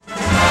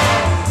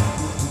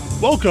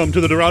Welcome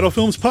to the Dorado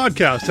Films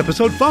Podcast,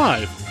 Episode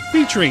 5,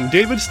 featuring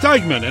David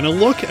Steigman and a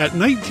look at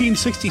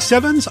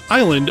 1967's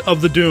Island of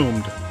the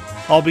Doomed.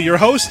 I'll be your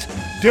host,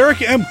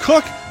 Derek M.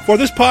 Cook, for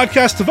this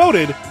podcast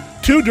devoted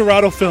to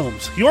Dorado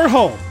Films, your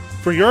home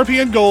for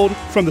European gold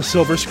from the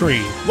silver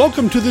screen.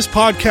 Welcome to this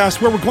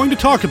podcast where we're going to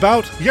talk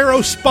about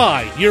Euro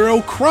spy,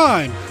 Euro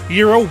crime,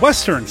 Euro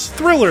westerns,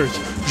 thrillers,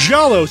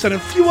 giallos, and a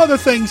few other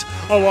things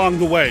along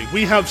the way.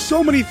 We have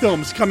so many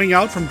films coming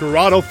out from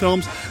Dorado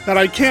Films that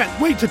I can't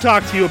wait to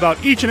talk to you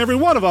about each and every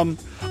one of them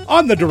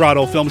on the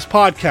Dorado Films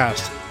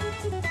Podcast.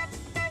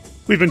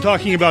 We've been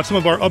talking about some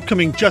of our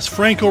upcoming Jess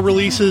Franco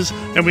releases,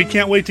 and we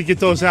can't wait to get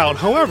those out.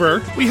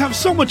 However, we have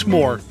so much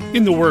more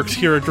in the works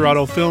here at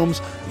Dorado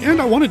Films,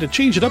 and I wanted to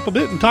change it up a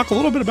bit and talk a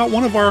little bit about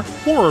one of our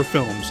horror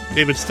films.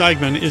 David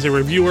Steigman is a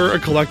reviewer, a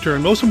collector,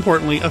 and most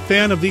importantly, a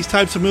fan of these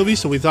types of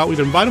movies, so we thought we'd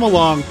invite him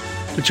along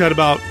to chat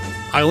about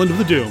Island of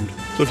the Doomed.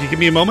 So if you give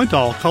me a moment,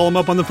 I'll call him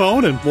up on the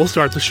phone and we'll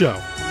start the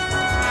show.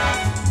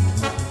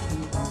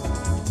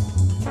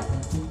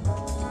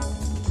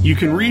 You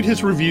can read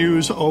his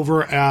reviews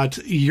over at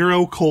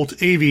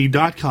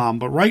EuroCultAV.com,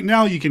 but right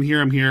now you can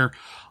hear him here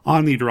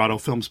on the Dorado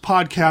Films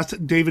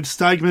Podcast. David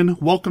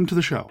Steigman, welcome to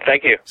the show.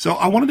 Thank you. So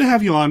I wanted to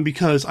have you on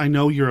because I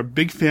know you're a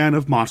big fan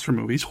of monster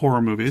movies,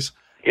 horror movies.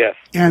 Yes.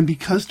 And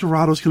because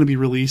Dorado's going to be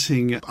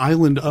releasing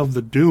Island of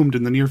the Doomed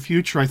in the near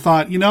future, I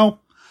thought,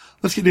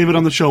 let's get David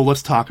on the show.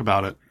 Let's talk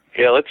about it.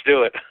 Yeah, let's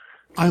do it.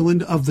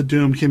 Island of the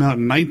Doomed came out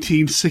in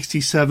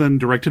 1967,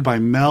 directed by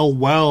Mel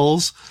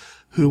Wells,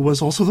 who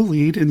was also the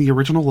lead in the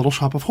original Little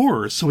Shop of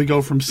Horrors. So we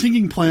go from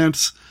singing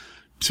plants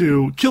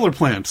to killer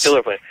plants.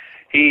 Killer plant.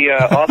 He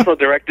also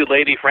directed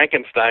Lady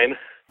Frankenstein.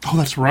 Oh,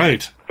 that's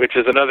right. Which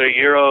is another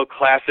Euro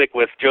classic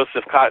with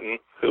Joseph Cotten,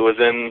 who was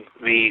in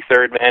The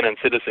Third Man and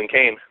Citizen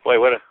Kane. Boy,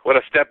 what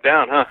a step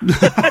down, huh?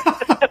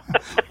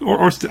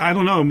 or I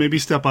don't know, maybe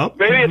step up?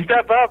 Maybe a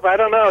step up. I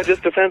don't know. It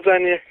just depends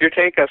on your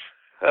take of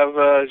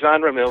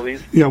genre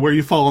movies. Yeah, where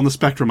you fall on the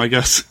spectrum, I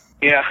guess.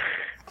 Yeah.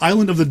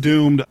 Island of the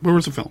Doomed, where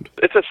was it filmed?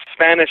 It's a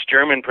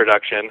Spanish-German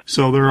production.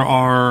 So there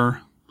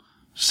are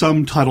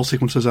some title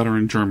sequences that are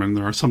in German.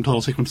 There are some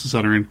title sequences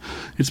that are in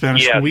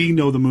Spanish. Yes. We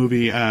know the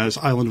movie as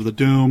Island of the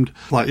Doomed,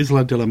 La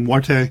Isla de la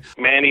Muerte.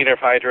 Man-Eater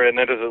Hydra, and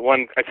then there's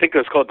one, I think it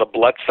was called The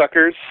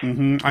Bloodsuckers.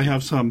 Mm-hmm. I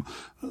have some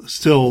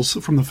stills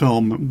from the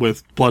film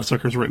with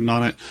Bloodsuckers written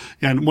on it.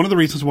 And one of the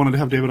reasons I wanted to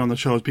have David on the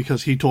show is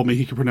because he told me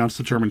he could pronounce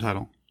the German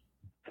title.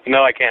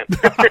 No, I can't.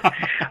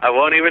 I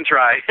won't even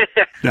try.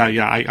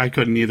 Yeah, I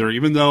couldn't either.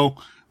 Even though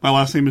my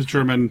last name is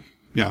German,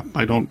 yeah,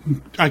 I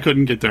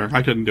couldn't get there.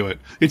 I couldn't do it.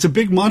 It's a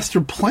big monster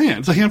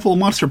plant. It's a handful of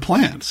monster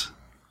plants.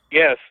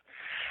 Yes.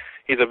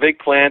 He's a big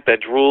plant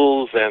that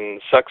drools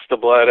and sucks the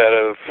blood out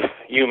of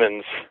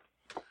humans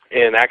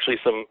in actually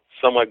some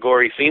somewhat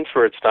gory scenes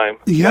for its time.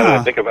 Yeah. Now that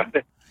I think about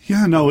it.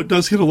 Yeah, no, it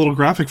does get a little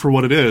graphic for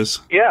what it is.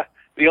 Yeah.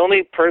 The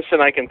only person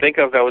I can think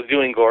of that was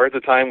doing gore at the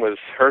time was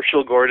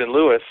Herschel Gordon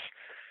Lewis.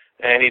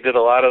 And he did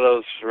a lot of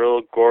those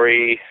real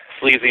gory,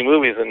 sleazy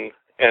movies. And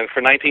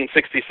for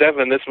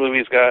 1967, this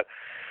movie's got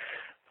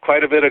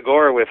quite a bit of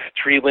gore with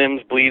tree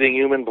limbs bleeding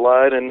human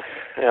blood and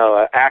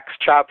axe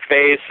chop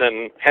face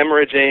and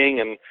hemorrhaging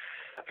and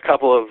a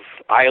couple of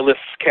eyeless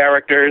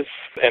characters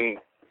and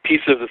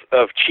pieces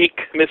of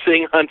cheek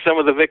missing on some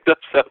of the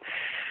victims. So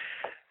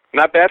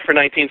not bad for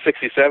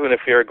 1967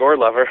 if you're a gore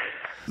lover.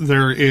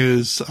 There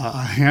is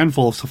a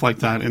handful of stuff like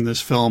that in this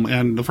film.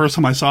 And the first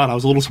time I saw it, I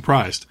was a little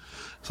surprised.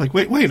 It's like,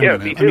 wait a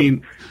minute. I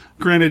mean,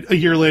 granted, a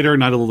year later,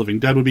 Night of the Living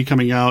Dead would be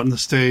coming out in the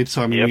States.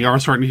 So, I mean, We are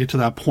starting to get to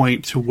that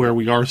point to where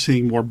we are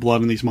seeing more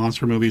blood in these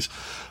monster movies.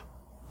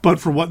 But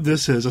for what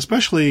this is,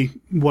 especially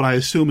what I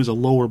assume is a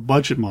lower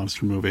budget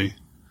monster movie.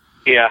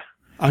 Yeah.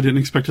 I didn't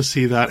expect to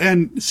see that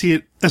and see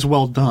it as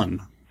well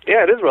done.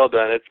 Yeah, it is well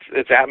done.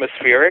 It's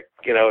atmospheric.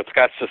 It's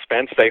got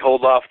suspense. They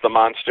hold off the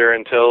monster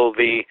until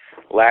the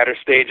latter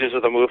stages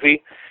of the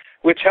movie,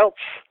 which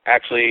helps,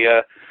 actually.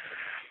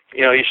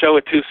 You show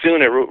it too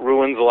soon, it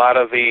ruins a lot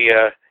of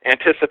the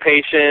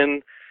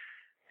anticipation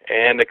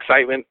and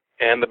excitement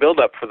and the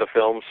build-up for the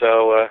film.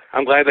 So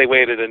I'm glad they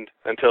waited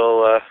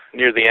until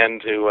near the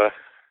end to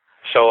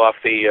show off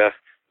the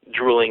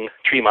drooling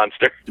tree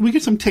monster. We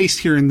get some taste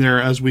here and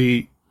there as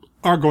we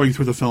are going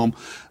through the film.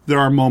 There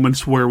are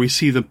moments where we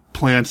see the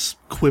plants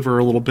quiver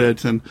a little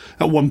bit, and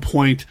at one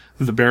point,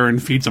 the Baron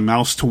feeds a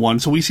mouse to one.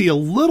 So we see a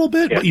little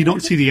bit, but you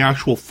don't see the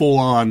actual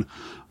full-on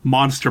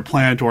monster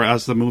plant, or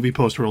as the movie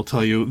poster will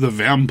tell you, the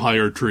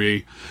vampire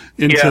tree,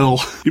 until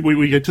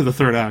we get to the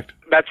third act.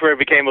 That's where it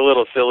became a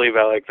little silly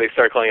about, they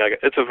start calling it,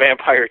 it's a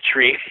vampire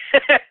tree.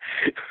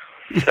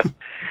 So,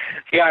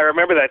 I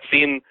remember that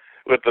scene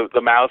with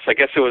the mouse. I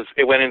guess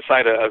it went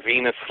inside a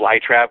Venus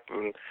flytrap,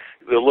 and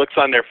the looks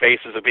on their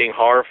faces of being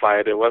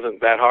horrified, it wasn't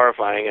that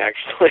horrifying,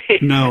 actually.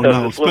 No,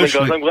 this woman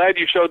goes, I'm glad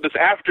you showed this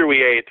after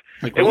we ate.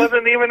 It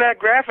wasn't even that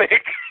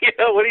graphic.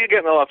 What are you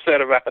getting all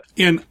upset about?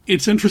 And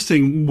it's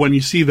interesting when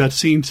you see that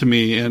scene to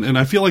me, and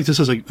I feel like this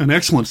is an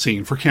excellent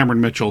scene for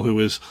Cameron Mitchell, who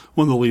is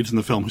one of the leads in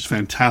the film, who's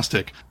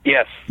fantastic.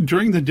 Yes.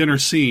 During the dinner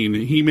scene,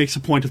 he makes a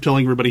point of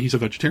telling everybody he's a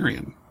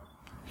vegetarian.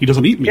 He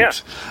doesn't eat meat. Yeah.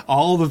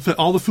 All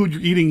the food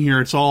you're eating here,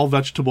 it's all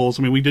vegetables.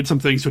 I mean, we did some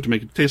things to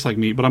make it taste like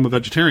meat, but I'm a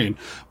vegetarian.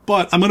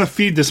 But I'm going to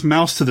feed this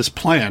mouse to this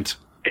plant.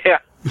 Yeah.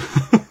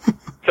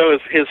 So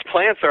his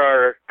plants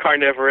are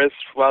carnivorous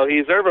while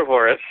he's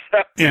herbivorous.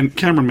 And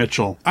Cameron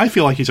Mitchell, I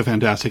feel like he's a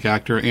fantastic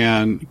actor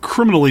and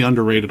criminally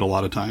underrated a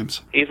lot of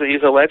times. He's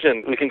a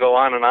legend. We can go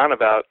on and on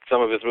about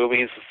some of his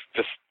movies.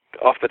 Just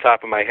off the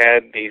top of my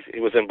head,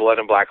 he was in Blood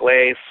and Black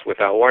Lace,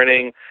 Without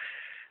Warning.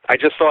 I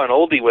just saw an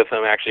oldie with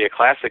him, actually, a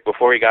classic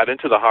before he got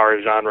into the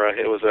horror genre.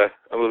 It was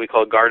a movie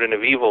called Garden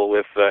of Evil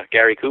with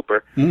Gary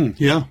Cooper.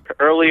 Yeah.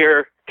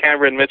 Earlier,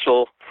 Cameron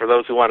Mitchell, for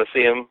those who want to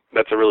see him,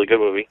 that's a really good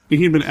movie.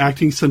 He'd been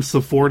acting since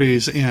the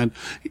 40s, and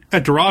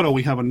at Dorado,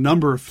 we have a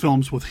number of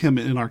films with him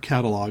in our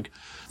catalog.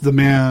 The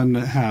man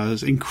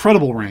has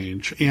incredible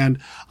range, and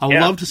I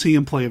love to see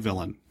him play a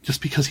villain,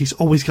 just because he's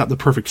always got the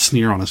perfect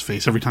sneer on his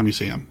face every time you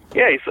see him.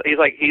 Yeah, he's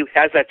like, he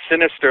has that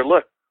sinister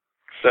look.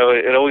 So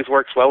it always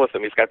works well with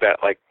him. He's got that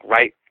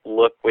right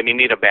look when you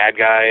need a bad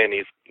guy, and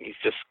he's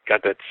just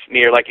got that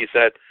sneer, like you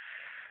said.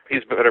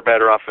 He's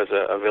better off as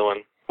a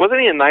villain. Wasn't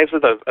he in Knives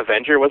of the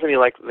Avenger? Wasn't he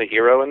like the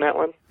hero in that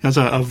one? That's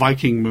a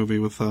Viking movie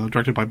with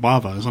directed by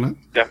Bava, isn't it?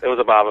 Yeah, it was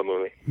a Bava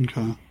movie.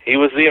 Okay. He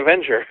was the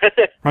Avenger.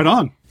 Right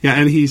on. Yeah,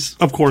 and he's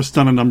of course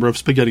done a number of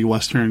spaghetti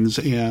westerns,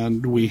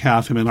 and we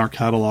have him in our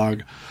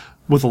catalog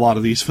with a lot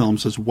of these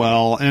films as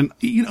well. And,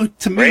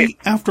 to me,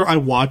 after I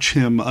watch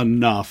him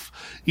enough,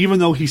 even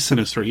though he's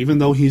sinister, even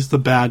though he's the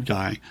bad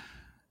guy,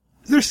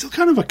 there's still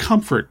kind of a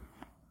comfort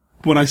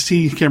when I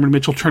see Cameron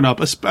Mitchell turn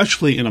up,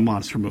 especially in a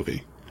monster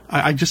movie.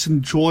 I just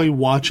enjoy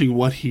watching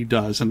what he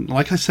does. And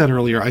like I said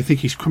earlier, I think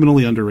he's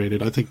criminally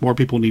underrated. I think more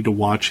people need to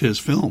watch his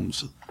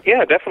films.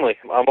 Yeah, definitely.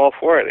 I'm all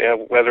for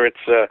it. Whether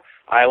it's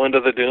Island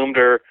of the Doomed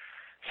or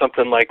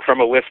something like From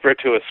a Whisper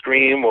to a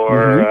Scream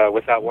or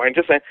Without Warning,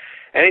 just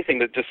anything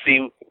to just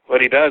see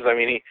what he does. I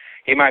mean,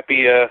 he might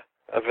be a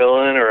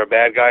villain or a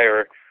bad guy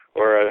or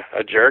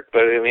a jerk,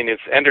 but I mean,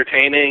 it's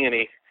entertaining, and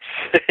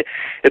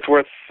it's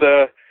worth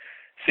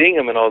seeing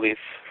him in all these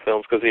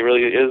films because he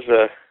really is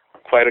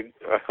quite a,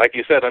 like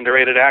you said,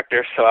 underrated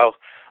actor. So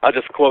I'll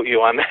just quote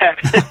you on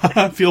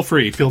that. Feel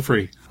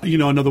free.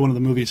 Another one of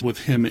the movies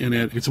with him in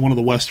it, it's one of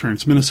the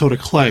westerns, Minnesota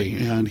Clay,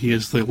 and he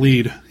is the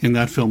lead in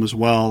that film as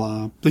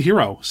well, the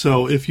hero.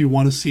 So if you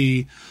want to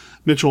see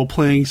Mitchell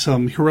playing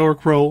some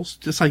heroic roles,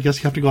 I guess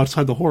you have to go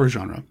outside the horror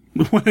genre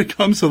when it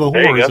comes to the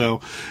horror.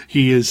 So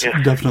he is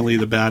definitely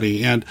the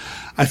baddie. And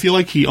I feel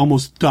like he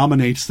almost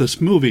dominates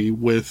this movie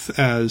with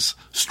as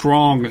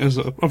strong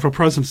of a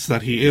presence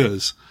that he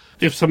is.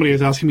 If somebody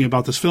is asking me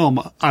about this film,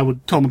 I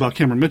would tell them about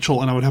Cameron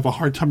Mitchell, and I would have a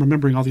hard time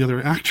remembering all the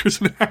other actors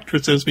and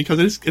actresses because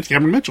it's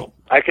Cameron Mitchell.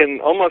 I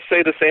can almost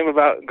say the same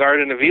about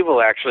Garden of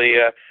Evil, actually.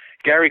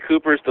 Gary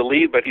Cooper's the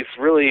lead, but he's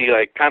really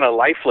kind of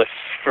lifeless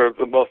for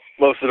most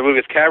of the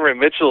movies. Cameron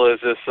Mitchell is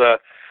this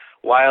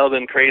wild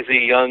and crazy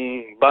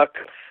young buck.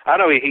 I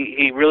don't know,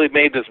 he really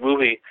made this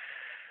movie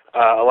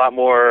a lot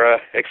more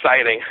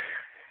exciting.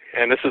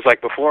 And this is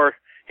before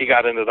he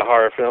got into the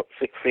horror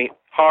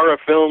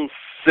film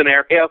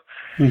scenario.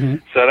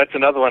 So that's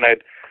another one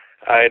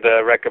I'd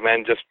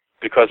recommend just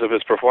because of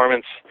his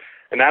performance.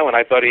 And that one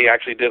I thought he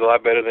actually did a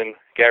lot better than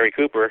Gary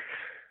Cooper.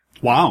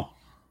 Wow.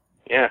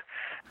 Yeah.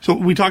 So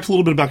we talked a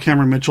little bit about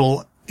Cameron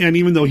Mitchell, and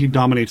even though he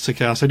dominates the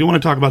cast, I do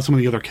want to talk about some of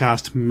the other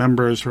cast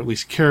members, or at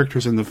least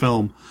characters in the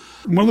film.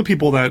 One of the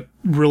people that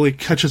really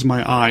catches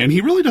my eye, and he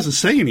really doesn't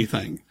say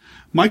anything,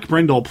 Mike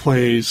Brindle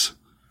plays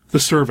the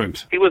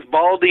servant. He was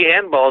Baldy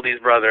and Baldy's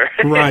brother.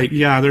 Right,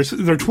 yeah,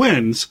 they're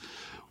twins,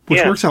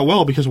 which works out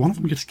well because one of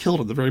them gets killed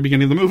at the very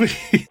beginning of the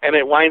movie. And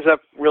it winds up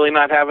really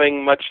not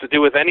having much to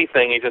do with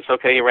anything. He just,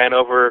 he ran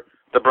over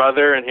the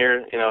brother, and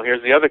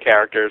here's the other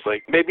characters.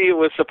 Maybe it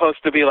was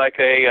supposed to be like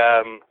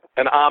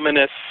an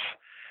ominous,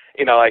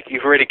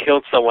 you've already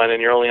killed someone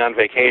and you're only on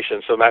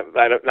vacation. So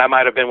that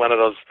might have been one of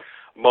those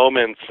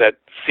moments that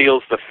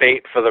seals the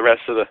fate for the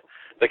rest of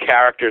the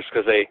characters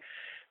because they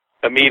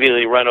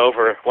immediately run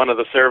over one of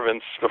the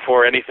servants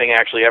before anything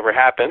actually ever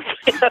happens.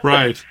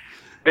 Right.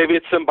 Maybe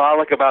it's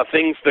symbolic about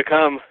things to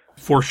come.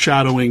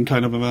 Foreshadowing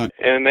kind of event.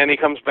 And then he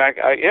comes back.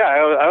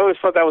 I always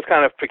thought that was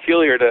kind of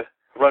peculiar to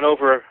run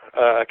over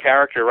a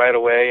character right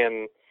away,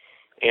 and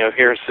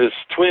here's his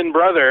twin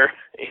brother.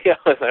 Yeah,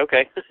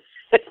 okay.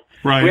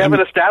 Right. We haven't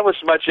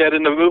established much yet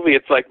in the movie.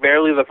 It's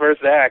barely the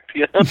first act.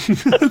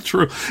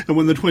 True. And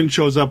when the twin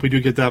shows up, we do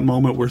get that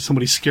moment where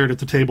somebody's scared at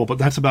the table,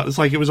 but it's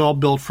like it was all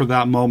built for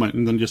that moment,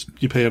 and then just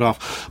you pay it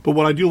off. But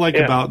what I do like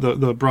about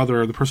the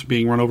brother, the person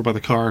being run over by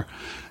the car,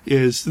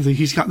 is that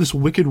he's got this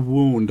wicked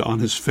wound on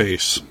his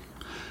face.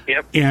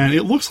 Yep. And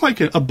it looks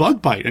like a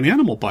bug bite, an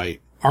animal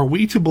bite. Are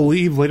we to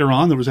believe later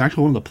on there was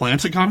actually one of the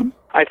plants that got him?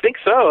 I think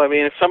so. I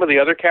mean, some of the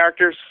other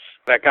characters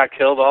that got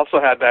killed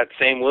also had that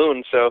same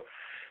wound, so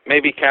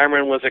maybe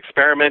Cameron was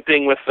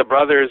experimenting with the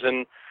brothers,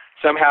 and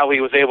somehow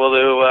he was able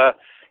to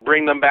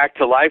bring them back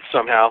to life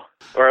somehow,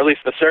 or at least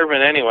the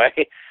servant anyway.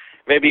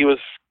 Maybe he was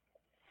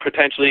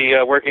potentially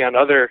working on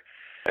other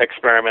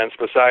experiments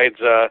besides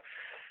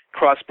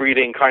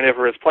crossbreeding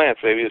carnivorous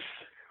plants. Maybe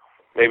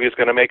he's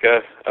going to make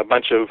a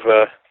bunch of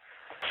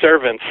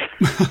servants.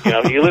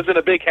 He lives in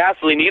a big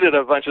castle. He needed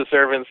a bunch of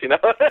servants,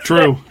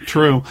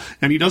 True.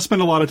 And he does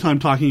spend a lot of time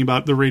talking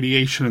about the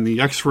radiation and the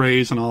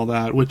X-rays and all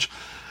that, which,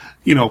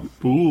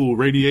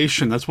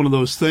 radiation, that's one of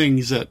those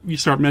things that you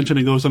start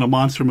mentioning those in a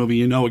monster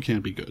movie, it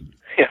can't be good.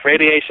 Yeah,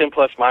 radiation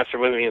plus monster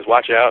movies,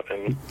 watch out.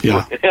 And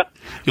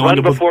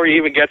run before he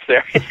even gets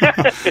there.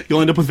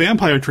 You'll end up with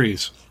vampire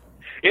trees.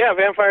 Yeah,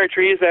 vampire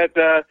trees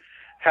that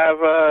have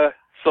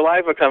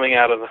saliva coming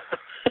out of them.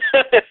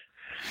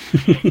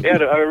 Yeah,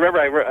 I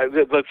remember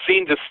the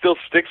scene just still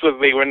sticks with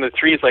me when the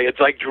tree's it's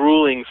like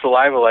drooling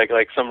saliva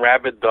like some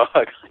rabid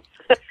dog.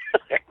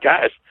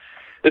 Gosh,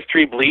 this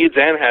tree bleeds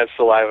and has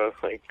saliva.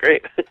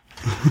 Great.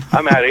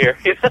 I'm out of here.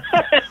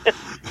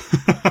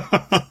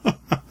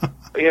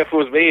 If it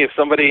was me, if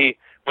somebody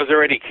was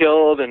already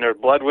killed and their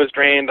blood was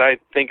drained, I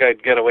think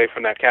I'd get away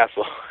from that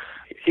castle.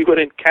 He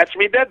wouldn't catch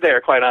me dead there,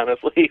 quite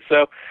honestly.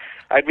 So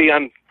I'd be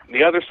on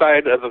the other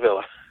side of the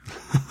villa.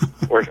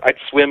 Or I'd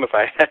swim if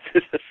I had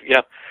to.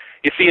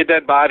 You see a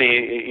dead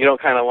body, you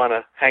don't kind of want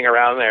to hang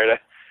around there to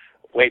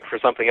wait for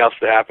something else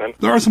to happen.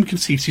 There are some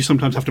conceits you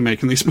sometimes have to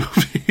make in these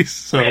movies,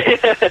 so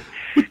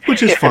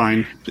which is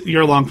fine.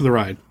 You're along for the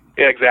ride.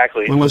 Yeah,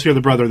 exactly. Well, unless you're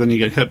the brother, then you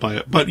get hit by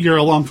it. But you're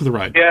along for the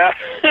ride. Yeah.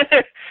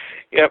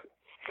 Yep.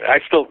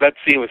 That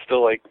scene was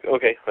still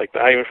okay,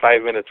 not even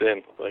 5 minutes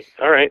in.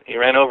 All right, he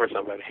ran over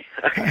somebody.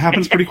 It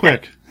happens pretty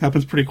quick.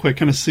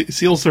 Kind of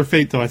seals their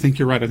fate, though. I think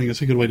you're right. I think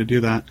it's a good way to do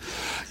that.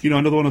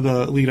 Another one of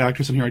the lead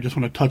actors in here I just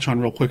want to touch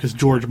on real quick is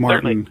George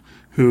Martin,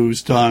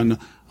 who's done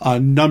a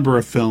number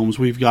of films.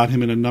 We've got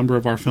him in a number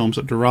of our films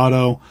at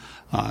Dorado.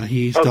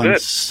 He's done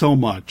so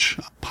much.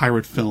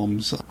 Pirate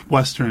films,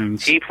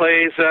 westerns. He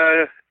plays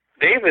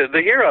David,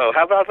 the hero.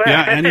 How about that?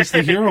 Yeah, and he's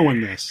the hero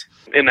in this.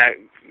 In that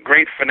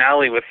great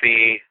finale with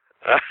the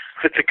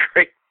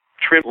great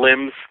trim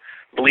limbs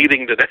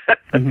bleeding to death.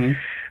 Mm-hmm.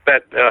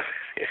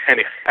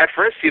 Anyway, at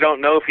first you don't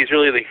know if he's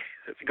really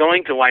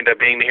going to wind up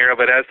being the hero,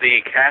 but as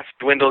the cast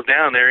dwindles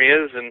down, there he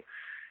is, and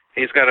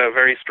he's got a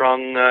very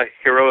strong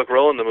heroic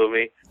role in the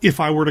movie.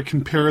 If I were to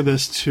compare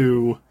this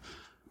to,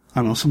 I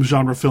don't know, some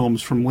genre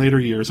films from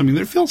later years,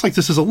 it feels like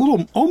this is a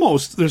little,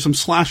 almost, there's some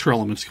slasher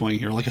elements going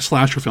here, like a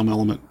slasher film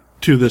element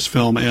to this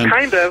film. And,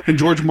 kind of. And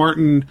George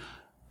Martin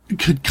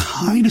could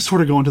kind of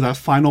sort of go into that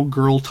final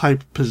girl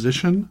type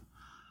position,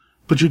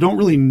 but you don't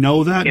really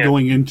know that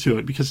going into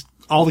it because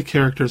all the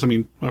characters,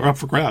 are up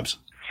for grabs.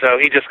 So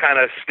he just kind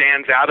of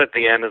stands out at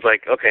the end as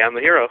okay, I'm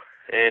the hero,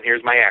 and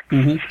here's my axe.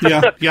 Mm-hmm.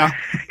 Yeah. Yeah,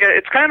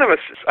 it's kind of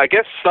I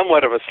guess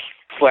somewhat of a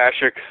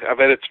slasher. I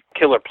bet it's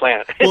Killer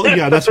Plant. Well,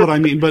 yeah, that's what I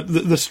mean, but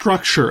the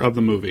structure of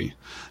the movie,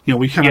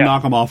 we kind of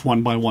knock them off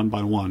one by one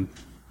by one.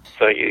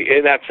 So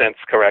in that sense,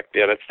 correct.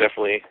 Yeah, that's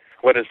definitely,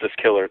 what is this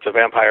killer? It's a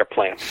vampire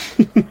plant.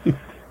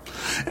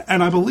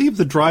 And I believe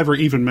the driver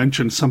even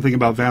mentioned something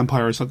about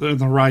vampires at the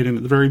ride-in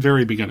at the very,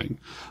 very beginning.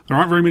 There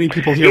aren't very many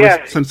people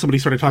here since somebody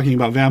started talking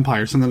about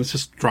vampires, and then it's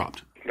just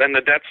dropped. Then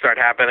the deaths start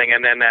happening,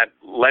 and then that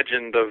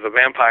legend of the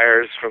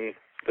vampires from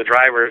the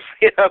drivers,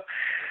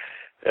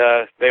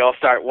 they all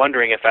start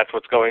wondering if that's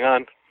what's going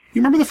on.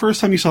 You remember the first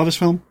time you saw this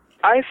film?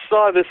 I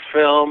saw this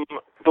film,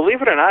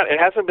 believe it or not, it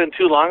hasn't been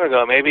too long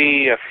ago,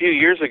 maybe a few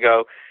years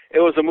ago. It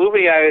was a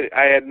movie I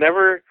had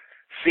never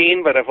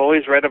seen, but I've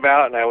always read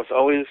about, and I was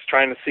always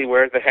trying to see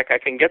where the heck I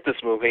can get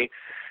this movie.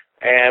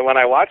 And when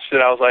I watched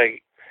it, I was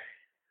like,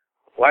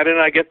 why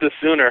didn't I get this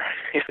sooner?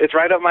 It's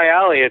right up my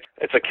alley.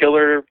 It's a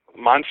killer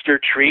monster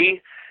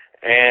tree,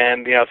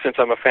 and since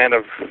I'm a fan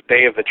of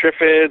Day of the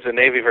Triffids and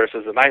Navy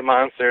versus the Night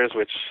Monsters,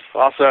 which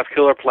also have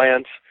killer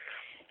plants,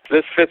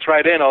 this fits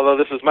right in, although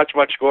this is much,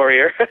 much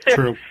gorier.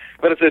 True.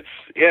 But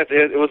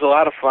it was a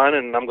lot of fun,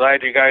 and I'm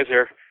glad you guys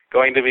are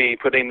going to be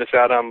putting this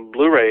out on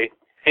Blu-ray.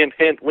 Hint,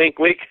 hint, wink,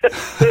 wink. Because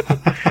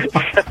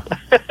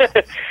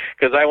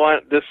I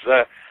want this.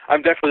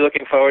 I'm definitely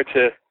looking forward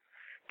to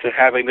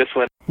having this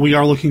one. We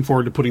are looking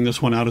forward to putting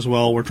this one out as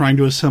well. We're trying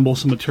to assemble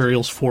some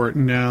materials for it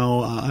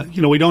now.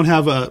 We don't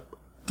have a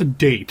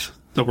date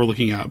that we're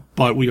looking at,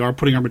 but we are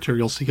putting our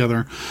materials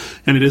together,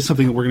 and it is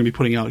something that we're going to be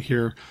putting out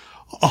here,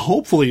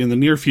 hopefully in the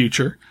near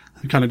future.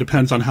 It kind of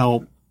depends on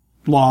how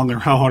long or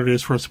how hard it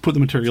is for us to put the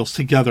materials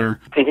together.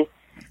 Mm-hmm.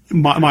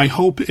 My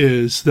hope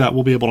is that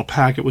we'll be able to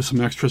pack it with some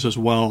extras as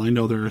well. I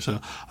know there's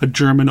a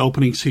German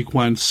opening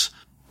sequence.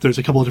 There's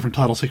a couple of different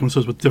title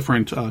sequences with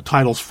different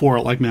titles for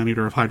it, like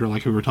Maneater of Hydra,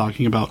 like we were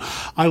talking about.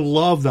 I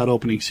love that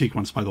opening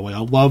sequence, by the way. I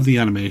love the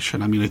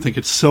animation. I think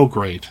it's so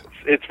great.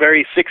 It's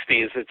very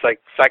 60s. It's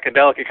like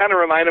psychedelic. It kind of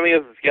reminded me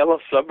of Yellow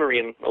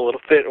Submarine a little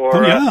bit, or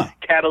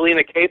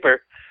Catalina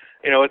Caper,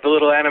 with the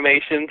little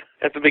animation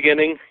at the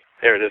beginning.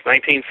 There it is,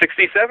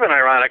 1967,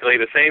 ironically,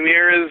 the same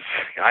year as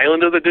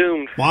Island of the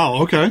Doomed. Wow,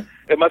 okay.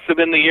 It must have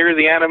been the year of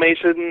the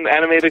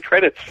animated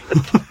credits.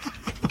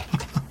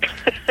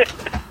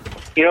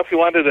 If you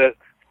wanted to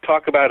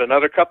talk about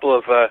another couple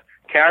of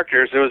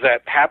characters, there was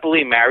that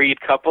happily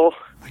married couple.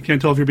 I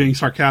can't tell if you're being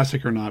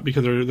sarcastic or not,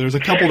 because there's a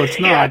couple that's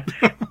not.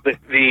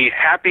 the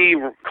happy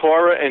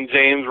Cora and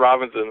James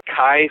Robinson.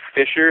 Kai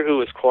Fisher, who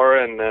was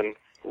Cora, and then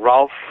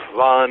Ralph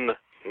von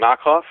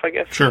Knockhoff, I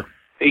guess. Sure.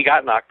 he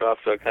got knocked off,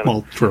 so kind of.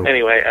 Well, true.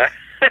 Anyway,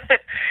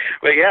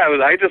 but yeah,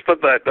 I just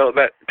thought that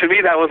to me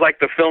that was like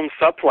the film's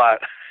subplot.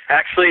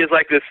 Actually, it's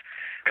like this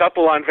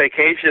couple on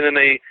vacation, and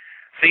they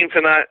seem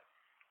to not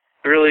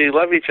really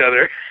love each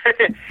other.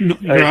 No,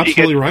 you're absolutely she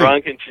gets right.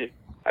 drunk,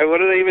 and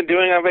what are they even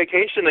doing on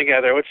vacation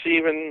together?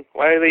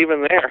 Why are they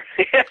even there?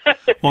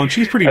 Well, and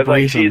she's pretty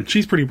brazen. Like,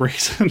 she's pretty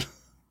brazen.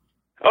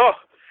 Oh,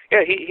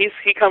 yeah,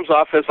 he comes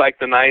off as like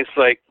the nice,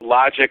 like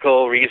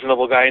logical,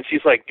 reasonable guy, and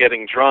she's like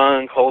getting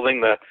drunk,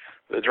 holding the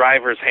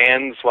driver's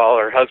hands while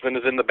her husband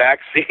is in the back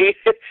seat.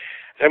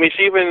 I mean,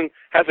 she even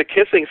has a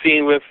kissing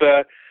scene with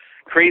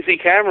Crazy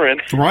Cameron.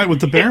 Right,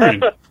 with the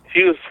Baron.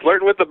 She was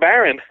flirting with the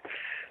Baron.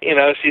 You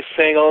know, she's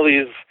saying all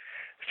these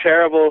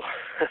terrible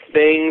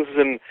things,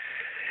 and,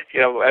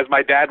 you know, as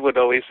my dad would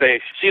always say,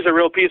 she's a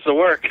real piece of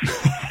work.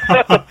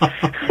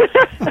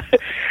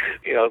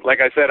 You know, like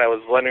I said, I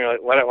was wondering,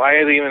 like, why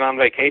are they even on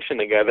vacation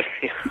together?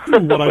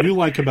 What I do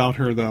like about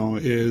her, though,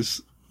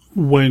 is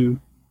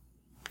when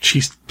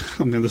she's...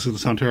 I mean, this is going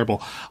to sound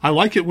terrible. I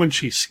like it when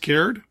she's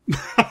scared.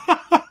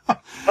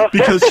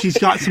 Because she's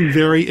got some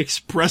very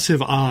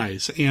expressive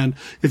eyes. And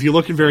if you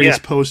look at various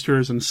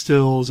posters and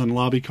stills and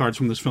lobby cards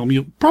from this film,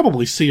 you'll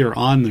probably see her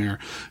on there.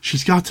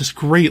 She's got this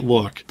great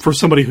look for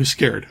somebody who's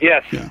scared.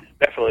 Yes,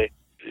 definitely.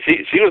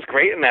 She was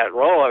great in that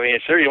role. I mean,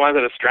 sure, you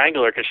wanted to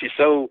strangle her because she's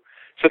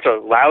such a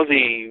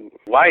lousy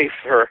wife.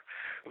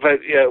 But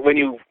when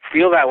you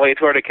feel that way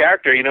toward a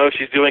character, you know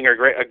she's doing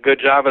a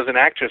good job as an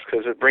actress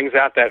because it brings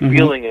out that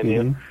feeling in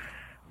you.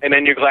 And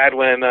then you're glad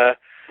when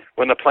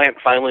the plant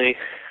finally...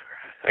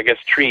 I guess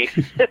tree,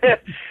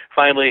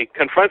 finally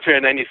confronts her,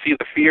 and then you see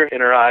the fear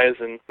in her eyes.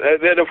 And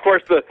then, of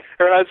course, her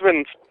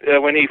husband,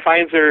 when he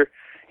finds her,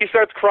 he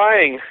starts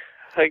crying.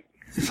 Like,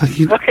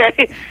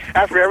 okay,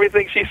 after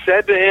everything she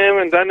said to him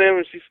and done to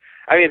him,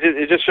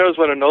 it just shows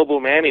what a noble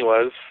man he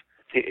was.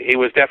 He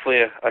was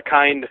definitely a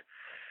kind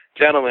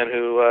gentleman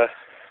who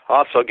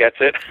also gets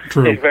it.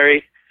 True.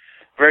 Very,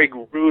 very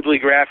rudely,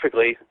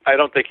 graphically. I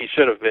don't think he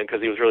should have been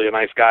because he was really a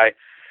nice guy.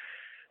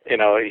 You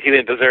know, he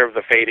didn't deserve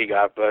the fate he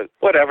got, but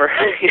whatever.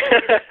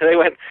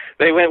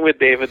 They went with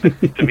David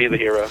to be the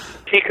hero.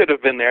 He could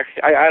have been there.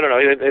 I don't know.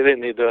 They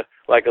didn't need to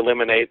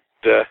eliminate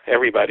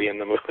everybody in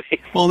the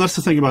movie. Well, that's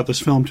the thing about this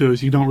film too,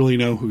 is you don't really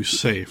know who's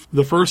safe.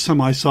 The first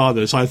time I saw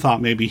this, I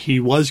thought maybe he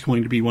was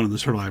going to be one of the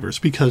survivors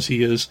because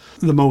he is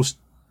the most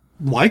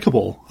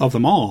likable of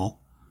them all.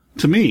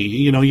 To me,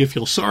 you know, you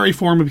feel sorry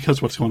for him because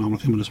of what's going on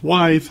with him and his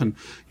wife, and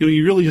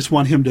you really just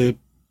want him to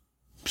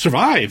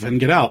survive and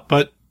get out,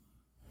 but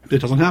it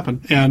doesn't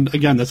happen. And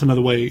again, that's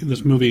another way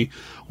this movie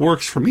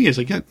works for me is,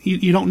 again,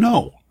 you don't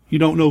know. You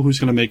don't know who's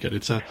going to make it.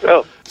 It's a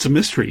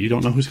mystery. You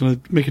don't know who's going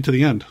to make it to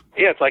the end.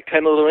 Yeah, it's like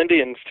 10 Little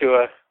Indians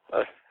to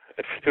a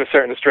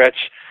certain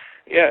stretch.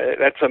 Yeah,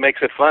 that's what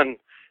makes it fun,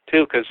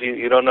 too, because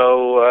you don't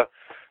know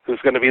who's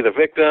going to be the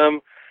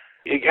victim.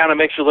 It kind of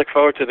makes you look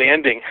forward to the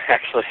ending,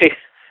 actually,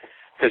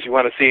 because you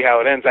want to see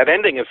how it ends. That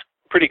ending is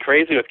pretty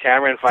crazy with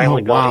Cameron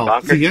finally going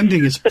bonkers. The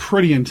ending is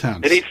pretty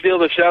intense. Did he steal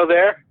the show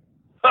there?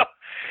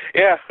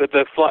 Yeah, with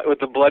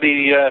the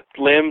bloody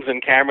limbs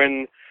and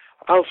Cameron,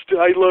 I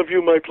love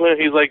you, my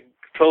plant. He's like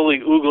totally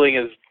oogling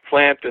his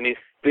plant, and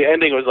the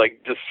ending was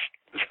like just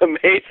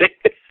amazing.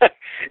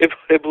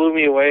 It blew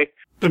me away.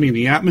 I mean,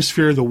 the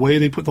atmosphere, the way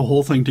they put the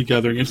whole thing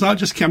together. It's not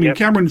just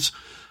Cameron's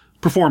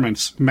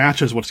performance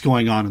matches what's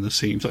going on in the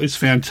scene. So it's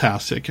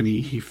fantastic, and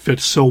he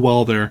fits so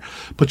well there.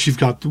 But you've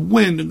got the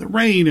wind and the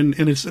rain, and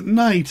it's at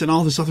night, and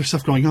all this other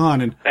stuff going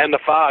on, and the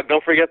fog.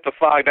 Don't forget the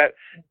fog.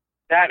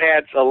 That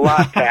adds a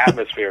lot to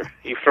atmosphere.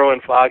 You throw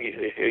in fog,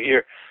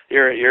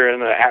 you're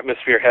in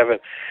atmosphere heaven.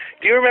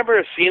 Do you remember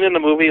a scene in the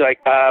movie, like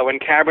when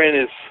Cameron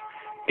is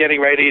getting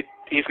ready,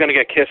 he's going to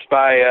get kissed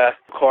by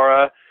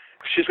Cora.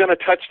 She's going to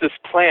touch this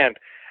plant.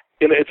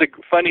 And it's a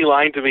funny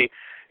line to me.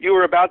 You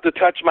were about to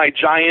touch my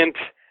giant,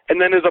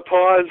 and then there's a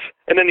pause,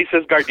 and then he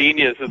says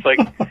gardenias. It's like,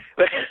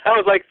 I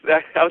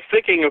was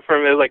thinking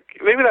from it, like,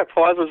 maybe that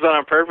pause was done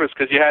on purpose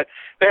because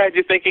they had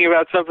you thinking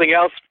about something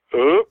else.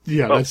 Ooh.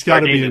 Yeah, that's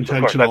got to be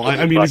intentional.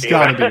 I mean, it's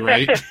got to be,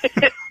 right?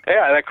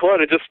 Yeah, that quote,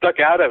 it just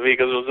stuck out at me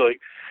because it was like,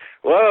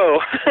 whoa.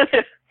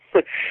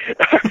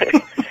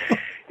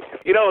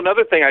 You know,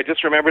 another thing I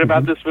just remembered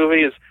about this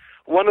movie is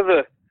one of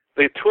the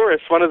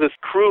tourists, one of this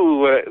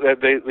crew,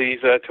 these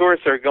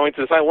tourists are going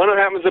to this island, one of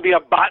them happens to be a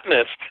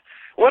botanist.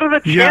 What are the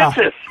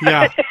chances?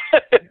 Yeah.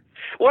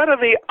 What are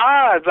the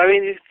odds? I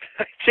mean,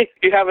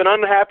 you have an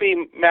unhappy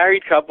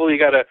married couple, you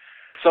got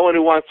someone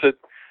who wants to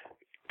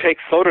take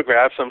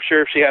photographs. I'm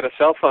sure if she had a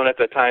cell phone at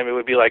the time, it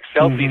would be like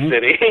Selfie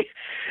City.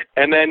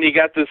 And then you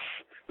got this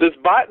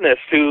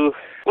botanist who,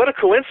 what a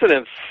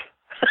coincidence.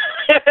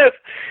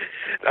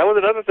 That was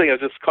another thing that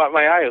just caught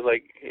my eye. It was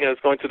like,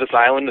 it's going to this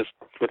island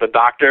with a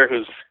doctor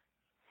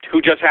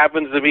who just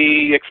happens to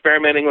be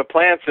experimenting with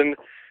plants, and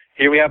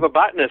here we have a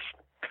botanist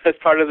as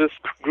part of this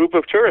group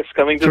of tourists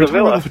coming to the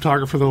villa. About the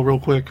photographer, though, real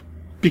quick,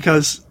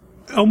 because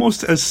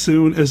almost as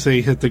soon as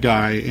they hit the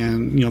guy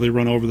and they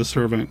run over the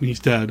servant and he's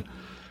dead,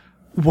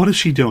 what is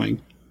she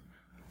doing?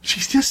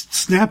 she's just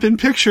snapping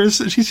pictures.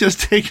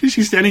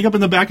 She's standing up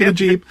in the back of the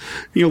Jeep,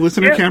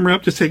 lifting her camera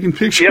up, just taking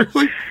pictures. Yep.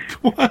 Like,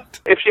 what?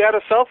 If she had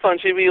a cell phone,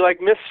 she'd be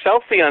like Miss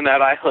Selfie on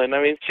that island.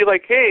 I mean, she'd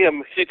like, hey,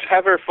 she'd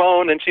have her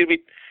phone and she'd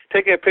be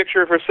taking a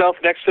picture of herself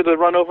next to the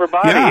run-over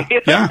body.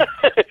 Yeah.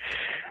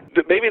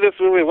 Maybe this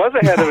movie was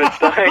ahead of its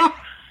time.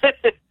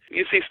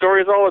 You see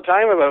stories all the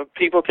time about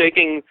people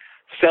taking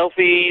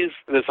selfies.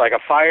 There's like a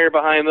fire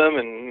behind them,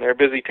 and they're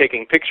busy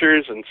taking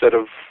pictures instead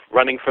of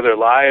running for their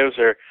lives.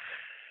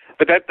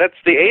 But that's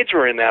the age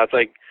we're in now. It's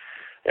like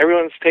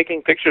everyone's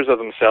taking pictures of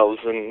themselves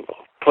and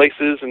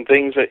places and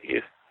things that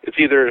it's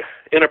either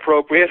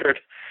inappropriate or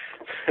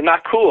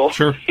not cool.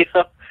 Sure.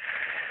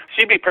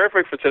 She'd be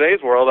perfect for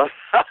today's world.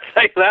 I'll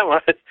tell you that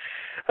much.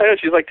 I know,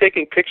 she's like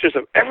taking pictures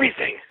of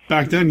everything.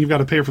 Back then, you've got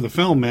to pay for the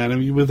film, man. I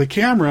mean, with the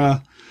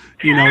camera,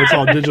 it's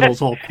all digital,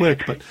 it's all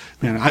quick. But,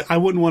 man, I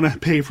wouldn't want to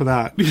pay for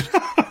that.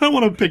 I don't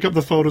want to pick up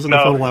the photos in the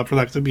photo lab for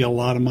that because it'd be a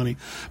lot of money.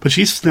 But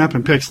she's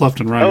snapping pics left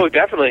and right. Oh,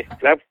 definitely.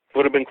 That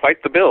would have been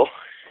quite the bill.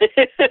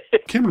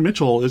 Cameron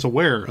Mitchell is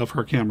aware of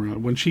her camera.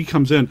 When she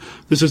comes in,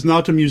 this is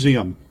not a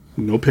museum.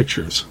 No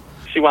pictures.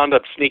 She wound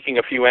up sneaking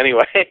a few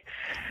anyway.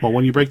 Well,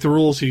 when you break the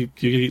rules, you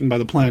get eaten by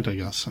the plant, I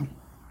guess. So.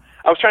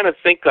 I was trying to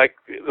think, like,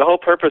 the whole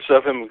purpose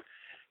of him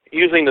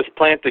using this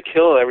plant to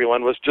kill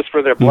everyone was just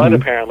for their blood,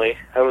 apparently.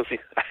 That was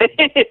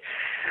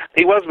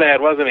he was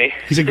mad, wasn't he?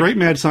 He's a great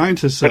mad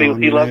scientist. But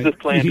he loves this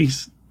plant.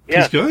 He's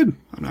good.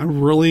 I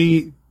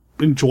really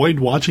enjoyed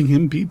watching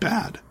him be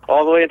bad.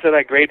 All the way into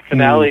that great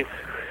finale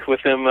with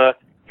him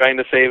trying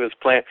to save his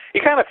plant.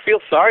 You kind of feel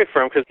sorry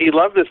for him because he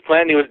loved this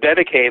plant. He was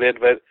dedicated,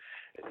 but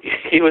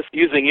he was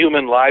using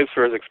human lives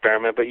for his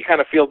experiment. But you kind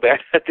of feel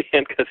bad at the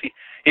end because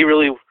he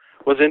really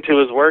was into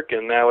his work,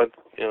 and now it's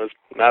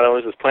not only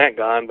is his plant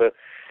gone, but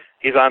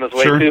he's on his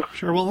way too.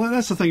 Sure. Well,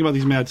 that's the thing about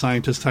these mad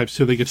scientist types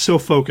too. They get so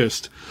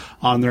focused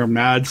on their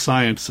mad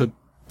science that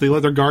they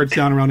let their guards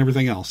down around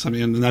everything else. I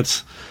mean,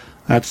 that's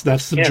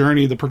the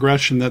journey, the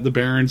progression that the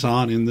Baron's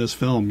on in this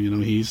film.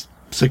 He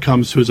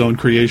succumbs to his own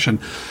creation.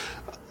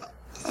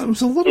 It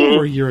was a little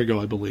over a year ago,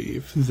 I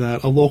believe,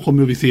 that a local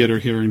movie theater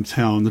here in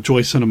town, the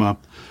Joy Cinema,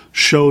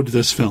 showed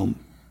this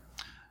film.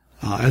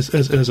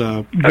 As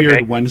a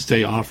Weird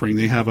Wednesday offering.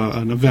 They have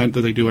an event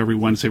that they do every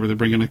Wednesday where they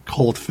bring in a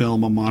cult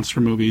film, a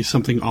monster movie,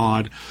 something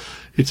odd.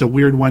 It's a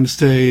Weird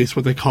Wednesday, is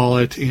what they call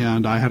it,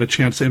 and I had a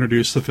chance to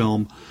introduce the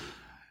film.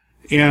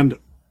 And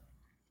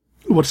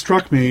what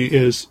struck me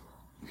is,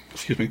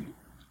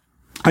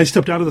 I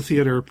stepped out of the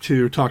theater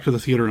to talk to the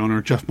theater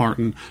owner, Jeff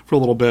Martin, for a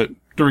little bit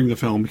during the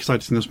film, because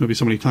I'd seen this movie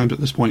so many times at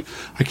this point.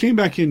 I came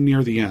back in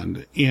near the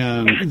end,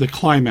 and the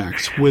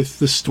climax with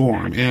the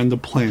storm and the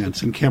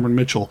plants and Cameron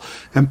Mitchell,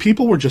 and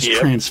people were just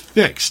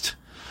transfixed,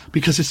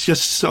 because it's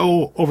just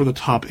so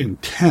over-the-top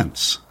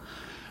intense.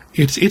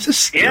 It's a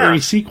scary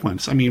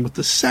sequence. I mean, with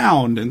the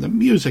sound and the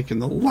music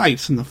and the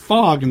lights and the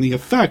fog and the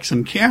effects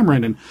and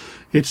Cameron, and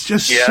it's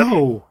just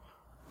so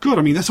good.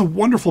 I mean, that's a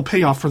wonderful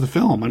payoff for the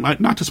film. And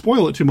not to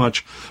spoil it too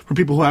much for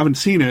people who haven't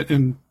seen it,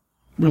 and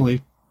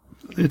really,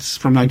 it's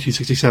from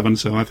 1967,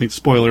 so I think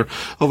spoiler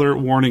alert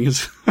warning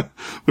is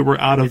we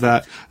were out of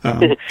that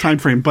time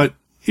frame. But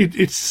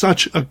it's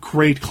such a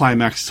great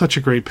climax, such a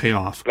great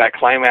payoff. That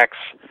climax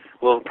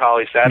will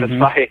probably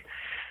satisfy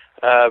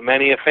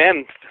many a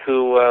fan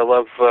who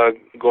love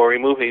gory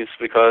movies,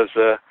 because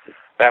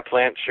that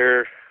plant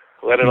sure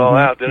let it all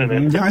out, didn't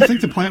it? Yeah, I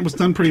think the plant was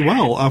done pretty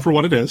well for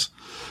what it is.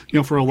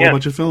 For a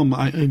low-budget film.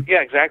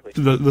 Exactly.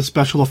 The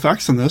special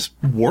effects in this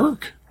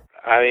work.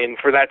 I mean,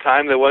 for that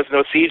time, there was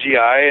no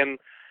CGI,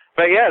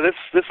 but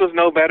this was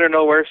no better,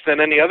 no worse than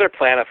any other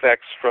plant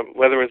effects, from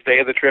whether it was Day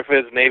of the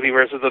Triffids, Navy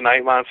versus the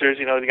Night Monsters.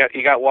 You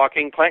got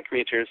walking plant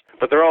creatures,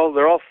 but they're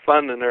all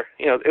fun, and it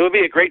would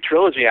be a great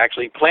trilogy,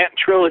 actually, plant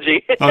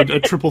trilogy.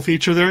 A triple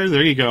feature there.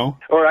 There you go.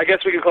 Or I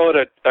guess we could call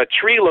it a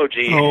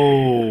trilogy.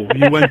 Oh,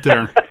 you went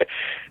there.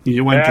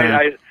 You went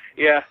there.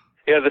 Yeah,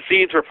 the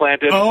seeds were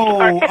planted.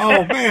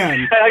 Oh,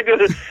 man. I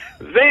just,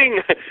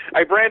 zing!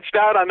 I branched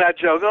out on that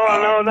joke.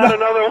 Oh, no, not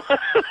another one.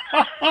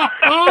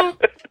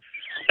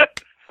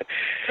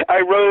 I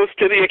rose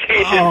to the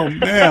occasion. Oh,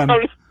 man.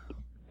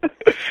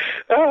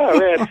 Oh,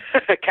 man.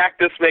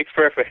 Cactus makes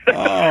perfect.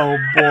 Oh,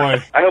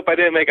 boy. I hope I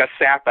didn't make a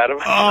sap out of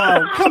it.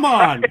 Oh, come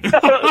on.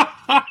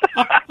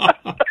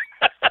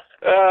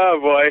 Oh,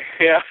 boy.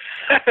 Yeah.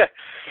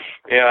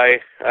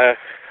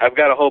 I've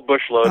got a whole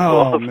bushload.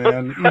 Oh,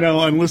 man.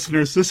 And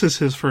listeners, this is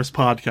his first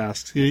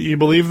podcast. You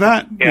believe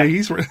that? Yeah.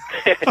 He's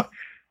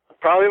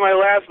probably my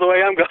last, the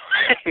way I'm going.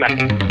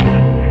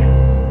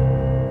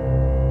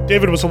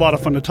 David was a lot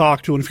of fun to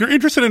talk to, and if you're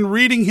interested in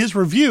reading his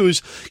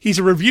reviews, he's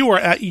a reviewer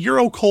at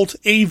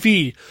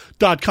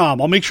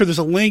EuroCultAV.com. I'll make sure there's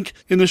a link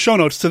in the show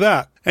notes to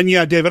that. And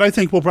yeah, David, I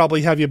think we'll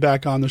probably have you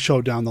back on the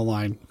show down the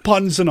line.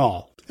 Puns and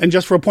all. And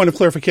just for a point of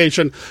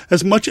clarification,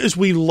 as much as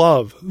we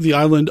love The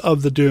Island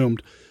of the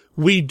Doomed,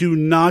 we do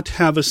not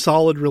have a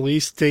solid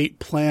release date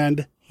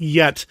planned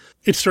yet.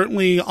 It's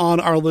certainly on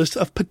our list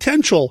of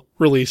potential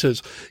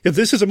releases. If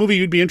this is a movie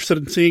you'd be interested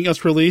in seeing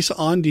us release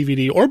on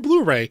DVD or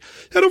Blu-ray,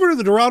 head over to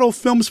the Dorado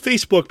Films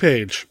Facebook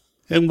page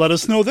and let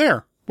us know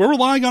there. We're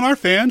relying on our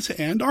fans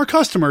and our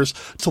customers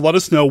to let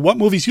us know what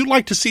movies you'd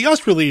like to see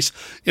us release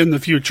in the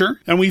future,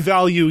 and we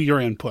value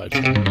your input.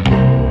 You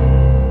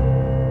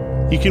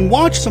can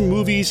watch some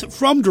movies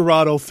from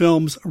Dorado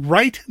Films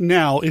right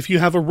now if you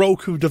have a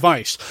Roku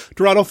device.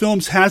 Dorado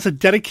Films has a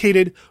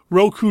dedicated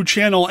Roku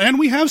channel, and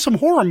we have some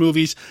horror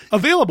movies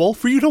available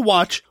for you to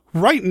watch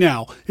right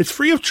now. It's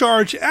free of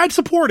charge,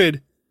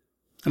 ad-supported,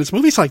 and it's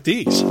movies like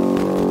these.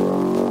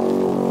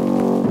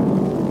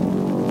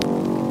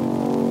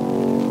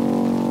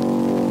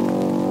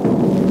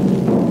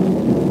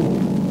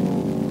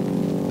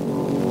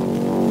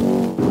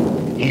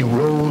 He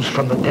rose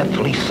from the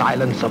deathly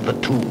silence of the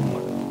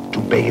tomb to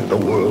bathe the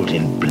world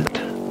in blood.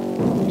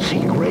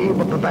 See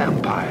Grave of the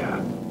Vampire.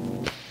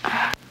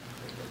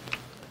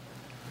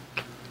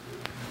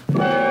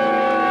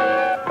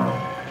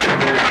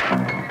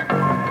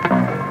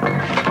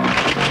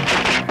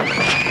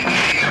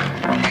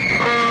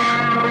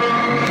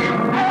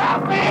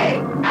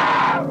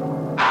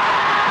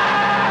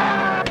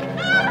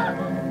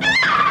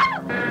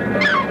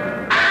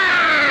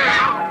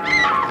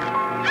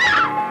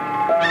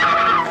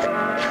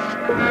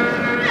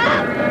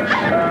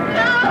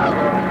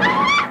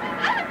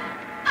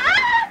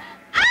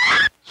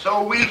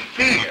 So we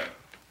fear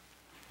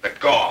the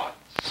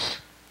gods,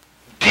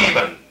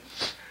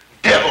 demons,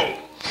 devils,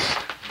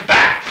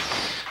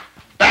 bats,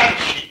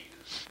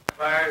 banshees.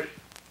 Vampires?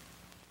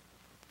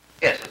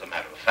 Yes, as a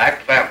matter of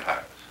fact,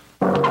 vampires.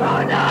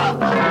 Oh, no!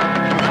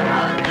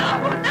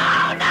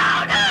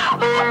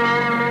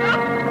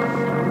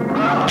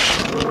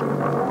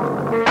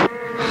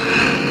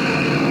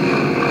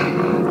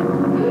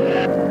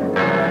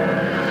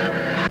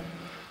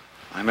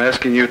 I'm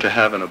asking you to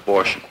have an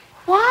abortion.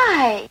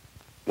 Why?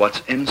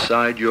 What's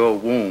inside your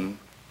womb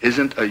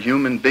isn't a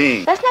human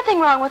being. There's nothing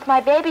wrong with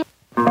my baby.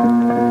 He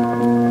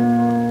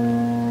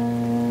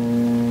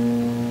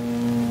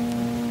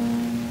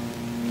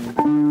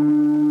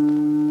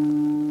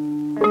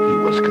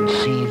was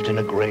conceived in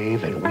a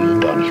grave and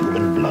weaned on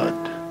human blood.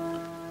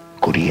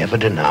 Could he ever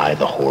deny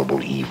the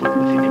horrible evil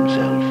within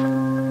himself?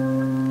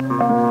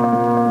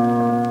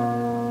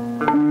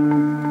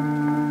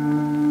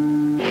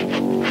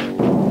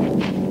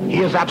 He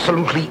is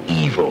absolutely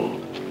evil,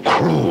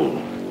 cruel,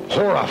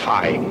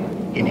 horrifying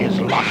in his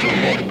lust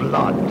for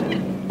blood.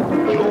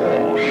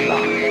 Your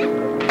lust.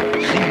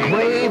 See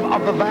Grave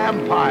of the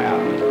Vampire.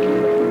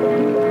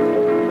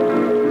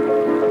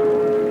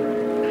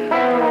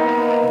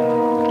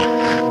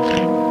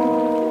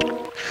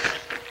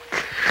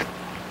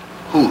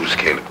 Who's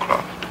Caleb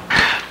Croft?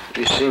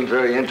 You seem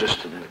very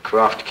interested in the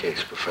Croft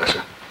case,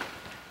 Professor.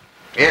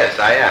 Yes,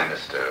 I am,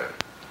 Mr.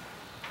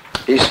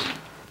 Eastman.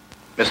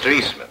 Mr.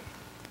 Eastman.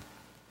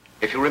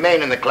 If you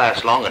remain in the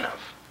class long enough,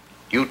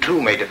 you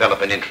too may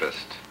develop an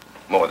interest,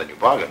 more than you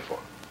bargained for.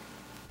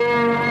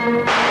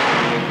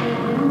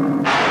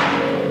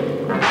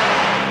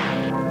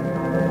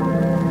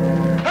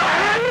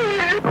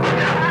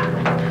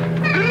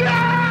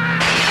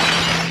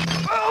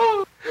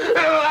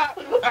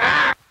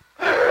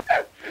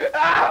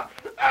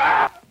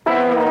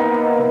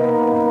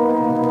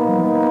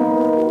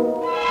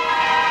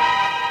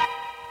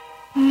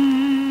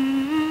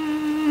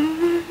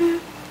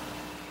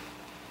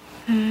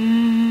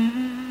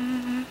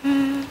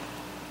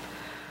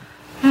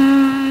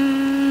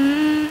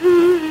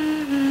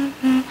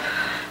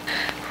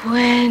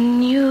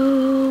 When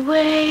you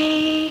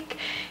wake,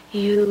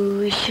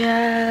 you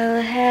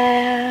shall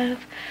have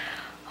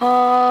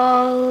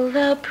all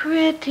the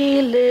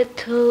pretty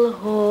little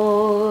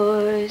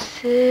horses.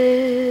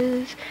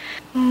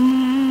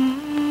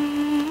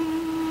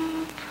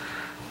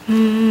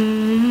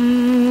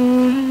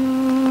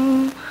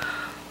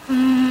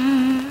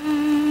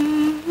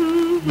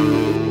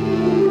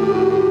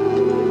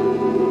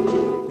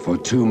 For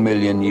 2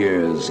 million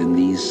years in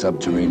these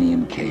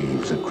subterranean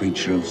caves, a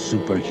creature of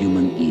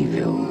superhuman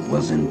evil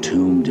was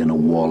entombed in a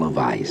wall of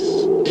ice,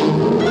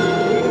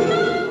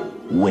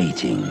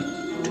 waiting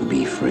to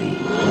be free,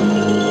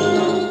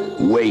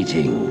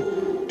 waiting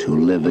to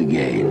live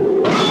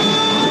again.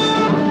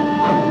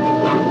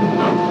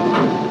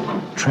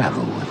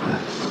 Travel with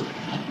us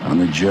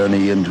on a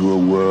journey into a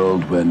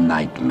world where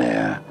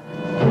nightmare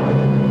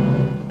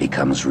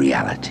becomes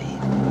reality.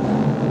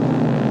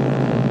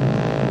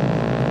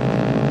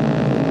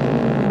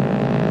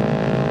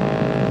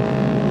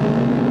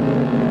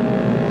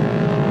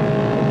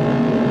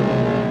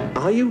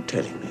 Are you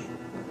telling me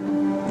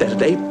that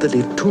an ape that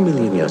lived 2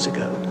 million years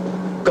ago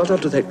got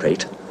onto that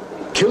crate,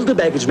 killed the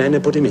baggage man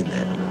and put him in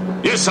there?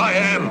 Yes, I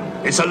am.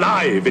 It's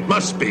alive. It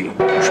must be.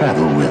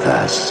 Travel with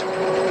us,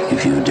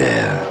 if you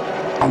dare,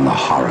 on the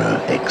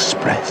Horror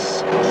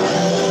Express.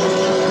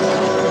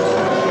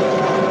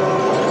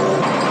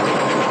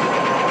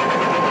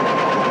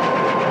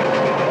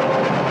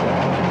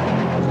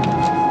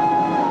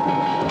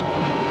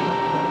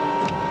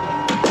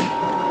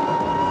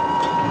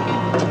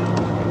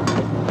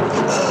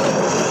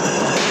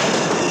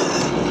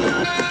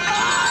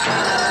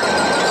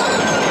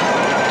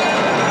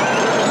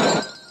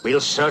 We'll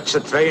search the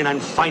train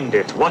and find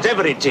it,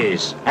 whatever it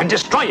is, and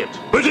destroy it.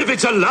 But if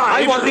it's alive...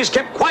 I want this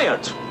kept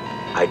quiet.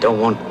 I don't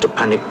want to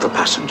panic the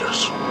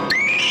passengers.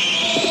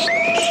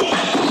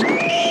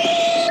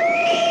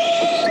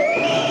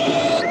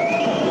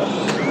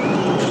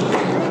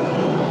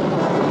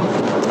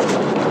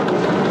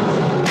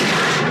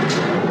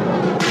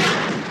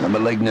 The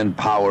malignant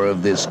power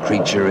of this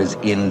creature is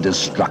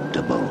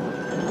indestructible,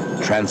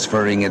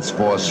 transferring its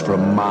force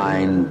from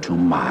mind to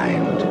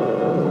mind,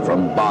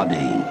 from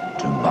body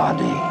to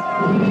body.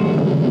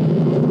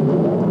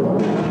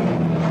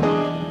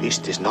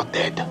 Beast is not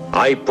dead.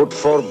 I put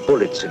 4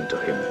 bullets into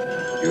him.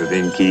 You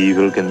think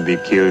evil can be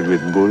killed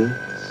with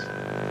bullets?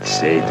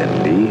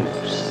 Satan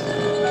lives.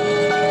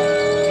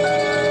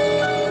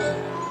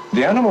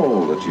 The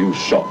animal that you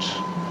shot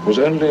was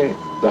only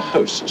the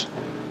host.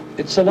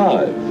 It's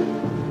alive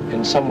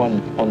in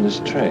someone on this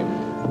train.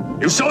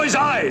 You saw his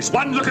eyes.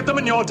 One look at them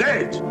and you're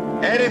dead.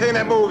 Anything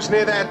that moves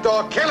near that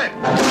door, kill it!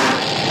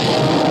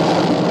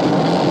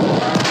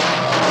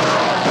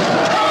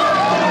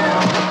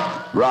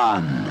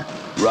 Run.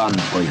 Run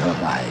for your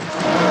life.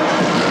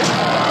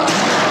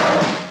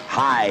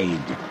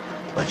 Hide,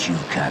 but you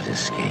can't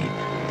escape.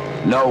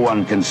 No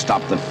one can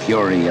stop the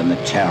fury and the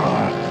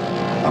terror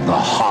of the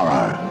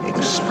Horror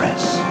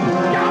Express.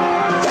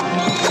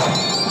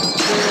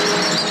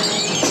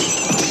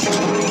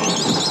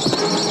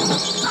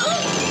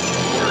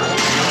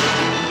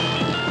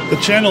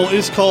 The channel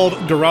is called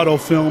Dorado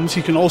Films.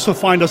 You can also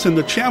find us in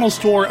the channel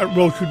store at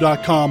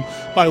Roku.com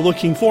by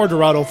looking for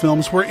Dorado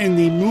Films. We're in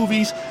the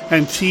movies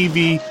and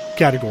TV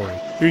category.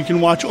 Here you can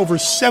watch over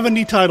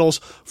 70 titles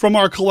from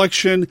our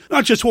collection,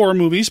 not just horror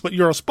movies, but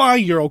Euro spy,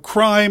 Euro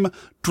crime,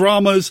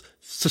 dramas,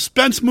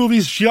 suspense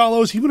movies,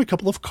 giallos, even a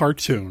couple of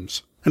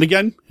cartoons. And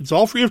again, it's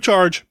all free of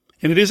charge,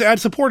 and it is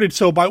ad-supported,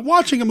 so by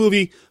watching a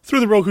movie through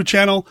the Roku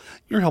channel,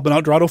 you're helping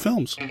out Dorado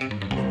Films.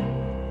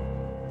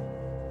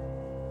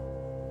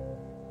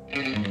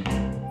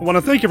 I want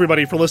to thank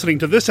everybody for listening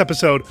to this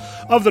episode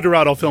of the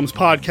Dorado Films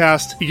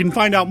podcast. You can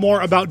find out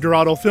more about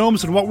Dorado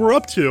Films and what we're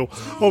up to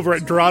over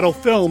at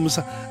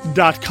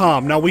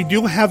DoradoFilms.com. Now, we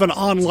do have an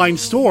online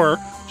store.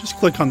 Just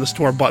click on the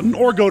store button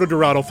or go to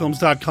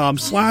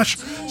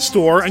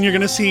DoradoFilms.com/store and you're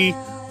going to see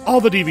all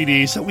the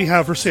DVDs that we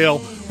have for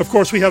sale. Of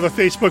course, we have a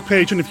Facebook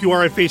page, and if you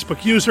are a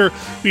Facebook user,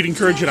 we'd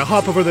encourage you to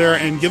hop over there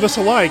and give us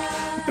a like.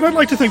 And I'd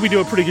like to think we do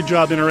a pretty good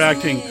job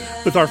interacting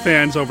with our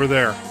fans over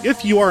there.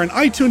 If you are an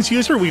iTunes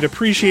user, we'd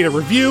appreciate a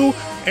review,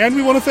 and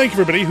we want to thank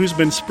everybody who's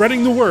been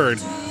spreading the word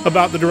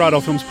about the Dorado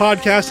Films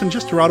podcast and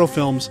just Dorado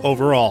Films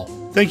overall.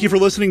 Thank you for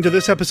listening to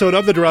this episode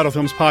of the Dorado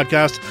Films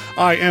podcast.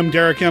 I am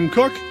Derek M.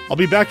 Cook. I'll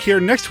be back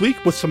here next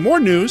week with some more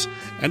news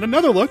and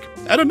another look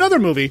at another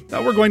movie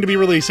that we're going to be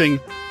releasing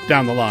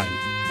down the line.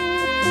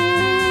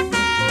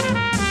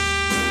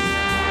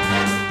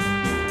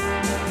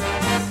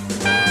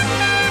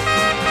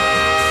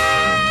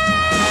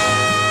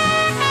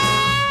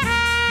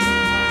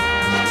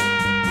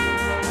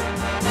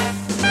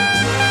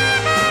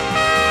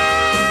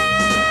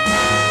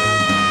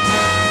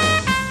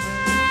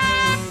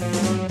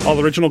 All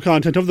original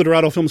content of the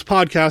Dorado Films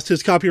podcast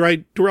is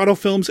copyright Dorado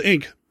Films,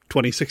 Inc.,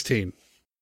 2016.